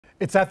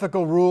It's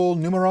ethical rule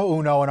numero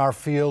uno in our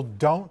field: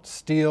 don't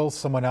steal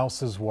someone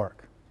else's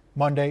work.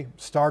 Monday,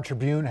 Star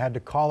Tribune had to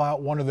call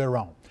out one of their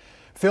own.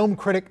 Film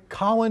critic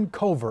Colin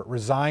Covert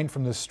resigned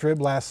from the Strib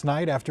last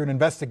night after an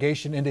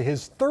investigation into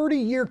his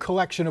 30-year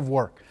collection of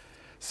work.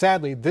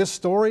 Sadly, this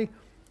story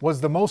was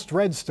the most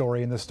read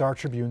story in the Star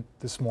Tribune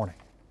this morning.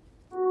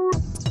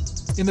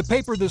 In the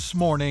paper this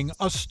morning,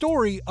 a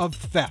story of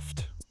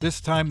theft. This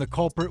time the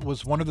culprit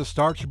was one of the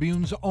Star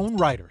Tribune's own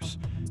writers,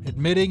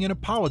 admitting and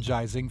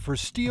apologizing for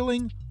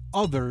stealing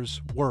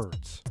others'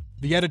 words.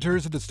 The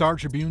editors of the Star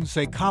Tribune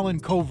say Colin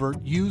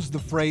Covert used the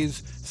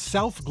phrase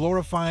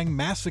self-glorifying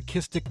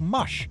masochistic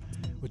mush,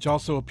 which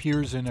also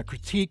appears in a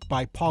critique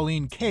by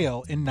Pauline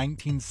Kael in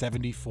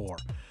 1974.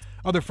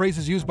 Other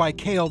phrases used by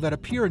Kael that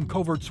appear in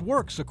Covert's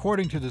works,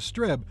 according to the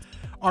Strib: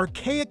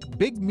 archaic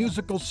big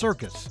musical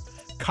circus,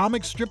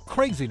 comic strip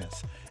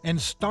craziness, and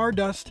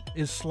stardust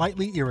is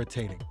slightly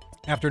irritating.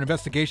 After an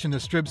investigation, the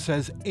Strib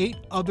says 8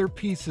 other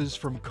pieces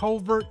from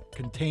Covert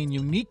contain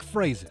unique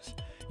phrases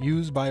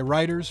used by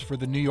writers for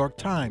the New York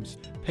Times,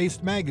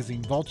 Paste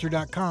Magazine,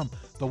 Vulture.com,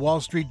 The Wall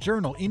Street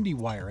Journal,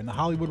 IndieWire, and The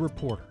Hollywood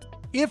Reporter.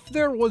 If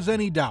there was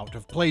any doubt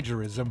of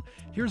plagiarism,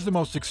 here's the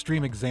most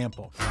extreme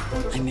example.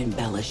 I'm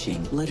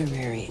embellishing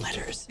literary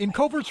letters. In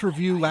Covert's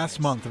review last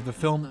month of the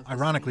film,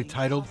 ironically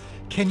titled,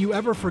 "Can You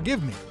Ever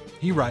Forgive Me?"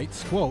 he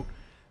writes, quote,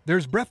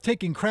 "There's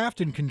breathtaking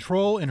craft and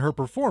control in her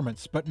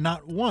performance, but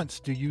not once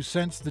do you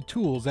sense the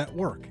tools at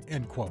work,"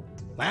 end quote.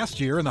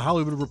 Last year in The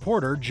Hollywood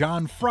Reporter,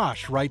 John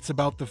Frosch writes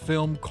about the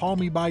film Call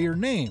Me By Your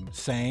Name,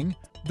 saying,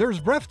 "There's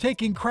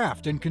breathtaking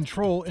craft and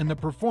control in the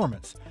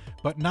performance,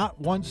 but not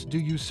once do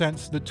you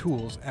sense the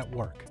tools at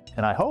work."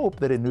 And I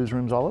hope that in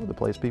newsrooms all over the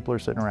place, people are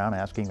sitting around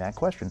asking that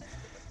question.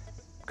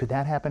 Could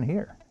that happen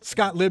here?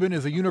 Scott Libben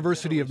is a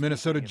University of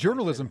Minnesota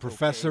journalism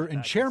professor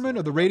and chairman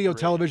of the Radio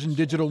Television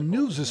Digital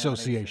News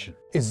Association.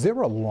 Is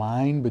there a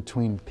line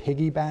between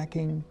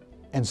piggybacking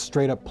and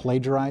straight up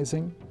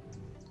plagiarizing?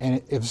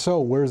 And if so,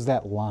 where's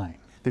that line?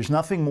 There's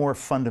nothing more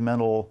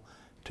fundamental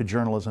to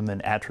journalism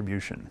than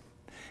attribution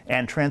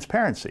and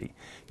transparency.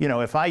 You know,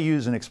 if I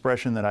use an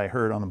expression that I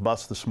heard on the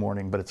bus this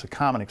morning, but it's a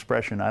common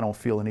expression, I don't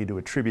feel a need to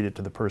attribute it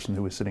to the person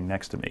who is sitting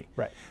next to me.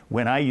 Right.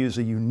 When I use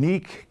a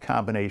unique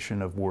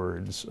combination of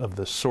words of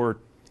the sort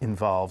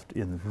involved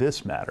in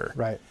this matter,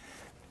 right,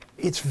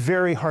 it's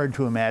very hard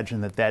to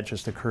imagine that that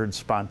just occurred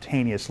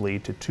spontaneously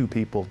to two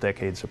people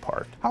decades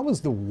apart. How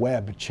has the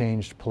web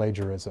changed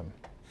plagiarism?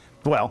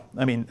 Well,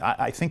 I mean,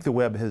 I think the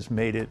web has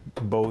made it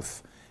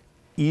both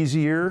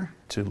easier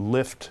to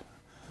lift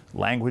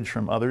language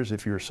from others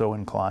if you're so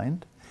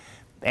inclined,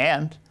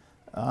 and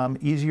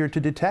easier to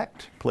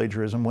detect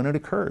plagiarism when it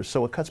occurs.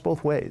 So it cuts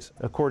both ways.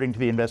 According to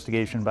the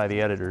investigation by the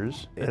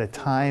editors, at a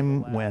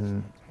time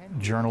when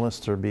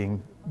journalists are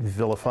being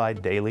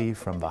vilified daily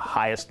from the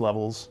highest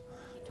levels,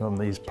 from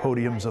these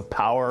podiums of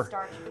power,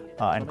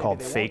 and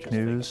called fake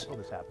news,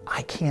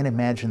 I can't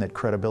imagine that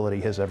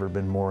credibility has ever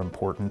been more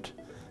important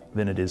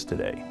than it is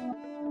today.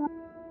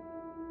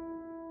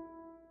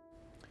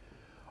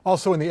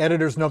 Also in the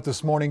editor's note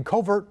this morning,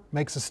 Covert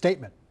makes a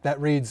statement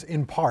that reads,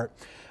 in part,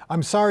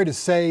 "I'm sorry to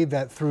say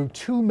that through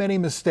too many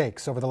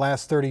mistakes over the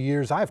last 30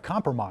 years, I've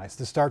compromised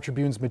the Star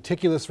Tribune's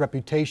meticulous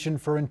reputation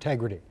for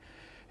integrity.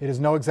 It is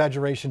no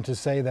exaggeration to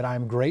say that I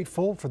am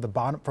grateful from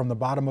the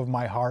bottom of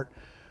my heart.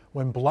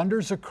 When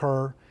blunders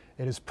occur,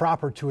 it is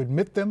proper to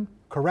admit them,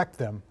 correct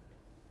them,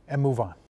 and move on."